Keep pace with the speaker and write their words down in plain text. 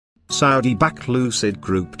Saudi-backed Lucid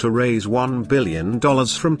Group to raise $1 billion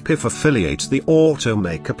from PIF affiliate. The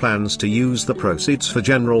automaker plans to use the proceeds for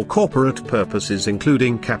general corporate purposes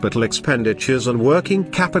including capital expenditures and working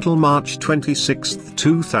capital. March 26,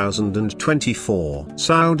 2024.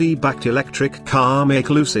 Saudi-backed electric car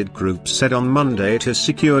maker Lucid Group said on Monday it has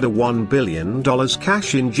secured a $1 billion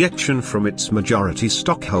cash injection from its majority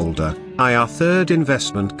stockholder, Ayar Third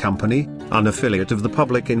Investment Company, an affiliate of the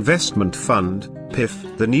Public Investment Fund,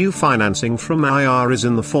 PIF. The new financing from Ayar is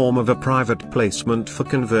in the form of a private placement for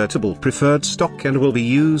convertible preferred stock and will be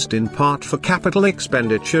used in part for capital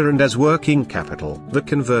expenditure and as working capital. The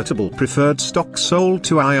convertible preferred stock sold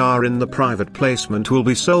to Ayar in the private placement will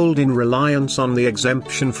be sold in reliance on the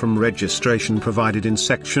exemption from registration provided in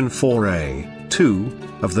Section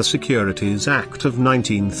 4A(2) of the Securities Act of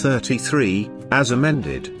 1933, as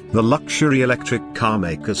amended, the luxury electric car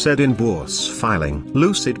maker said in bourse filing.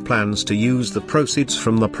 Lucid plans to use the proceeds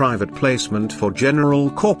from the private placement for general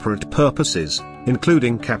corporate purposes,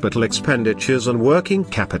 including capital expenditures and working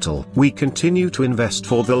capital. We continue to invest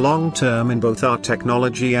for the long term in both our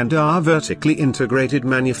technology and our vertically integrated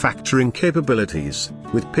manufacturing capabilities,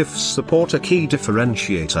 with PIF's support a key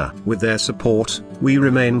differentiator. With their support, we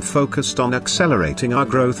remain focused on accelerating our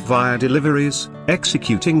growth via deliveries,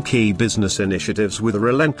 executing key business initiatives with a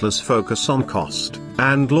relentless focus on cost,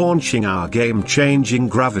 and launching our game-changing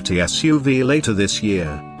Gravity SUV later this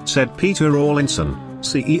year, said Peter Rawlinson,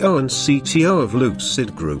 CEO and CTO of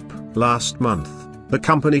Lucid Group. Last month, the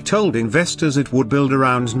company told investors it would build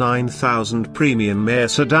around 9,000 premium Ayar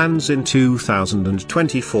sedans in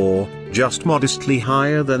 2024, just modestly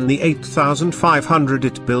higher than the 8,500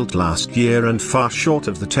 it built last year and far short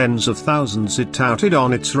of the tens of thousands it touted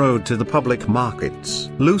on its road to the public markets.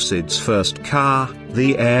 Lucid's first car,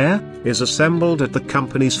 the Ayar, is assembled at the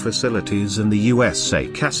company's facilities in the USA,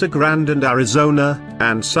 Casa Grande and Arizona,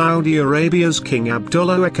 and Saudi Arabia's King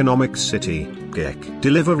Abdullah Economic City, GEC.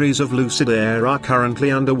 Deliveries of Lucid Ayar are currently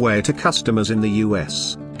underway to customers in the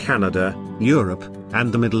US, Canada, Europe,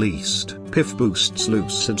 and the Middle East. PIF boosts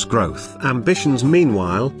Lucid's growth ambitions.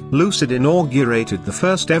 Meanwhile, Lucid inaugurated the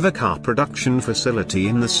first ever car production facility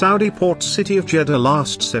in the Saudi port city of Jeddah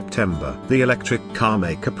last September. The electric car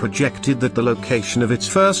maker projected that the location of its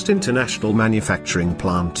first international manufacturing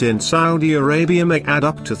plant in Saudi Arabia may add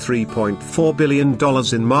up to $3.4 billion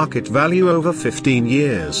in market value over 15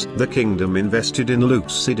 years. The kingdom invested in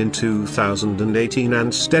Lucid in 2018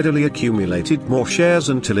 and steadily accumulated more shares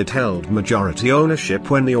until it held majority ownership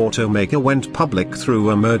when the automaker went public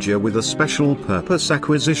through a merger with a special purpose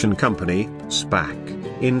acquisition company,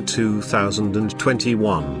 SPAC, in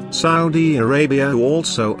 2021. Saudi Arabia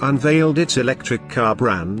also unveiled its electric car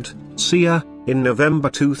brand, Sia, in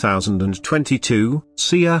November 2022.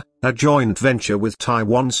 Sia, a joint venture with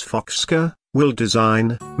Taiwan's Foxcar, will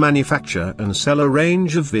design, manufacture and sell a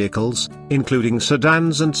range of vehicles, including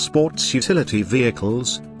sedans and sports utility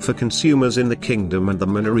vehicles, for consumers in the kingdom and the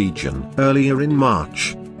MENA region. Earlier in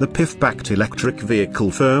March, the PIF-backed electric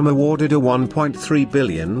vehicle firm awarded a $1.3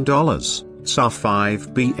 billion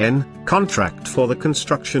SA-5BN contract for the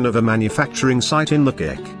construction of a manufacturing site in the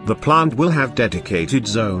GEC. The plant will have dedicated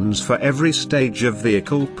zones for every stage of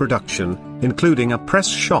vehicle production, including a press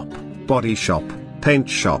shop, body shop, paint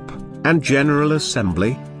shop, and general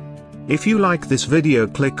assembly. If you like this video,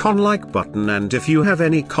 click on like button, and if you have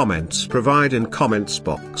any comments, provide in comments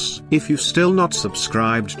box. If you still not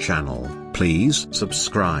subscribed channel, please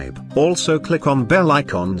subscribe. Also click on bell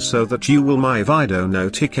icon so that you will my video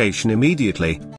notification immediately.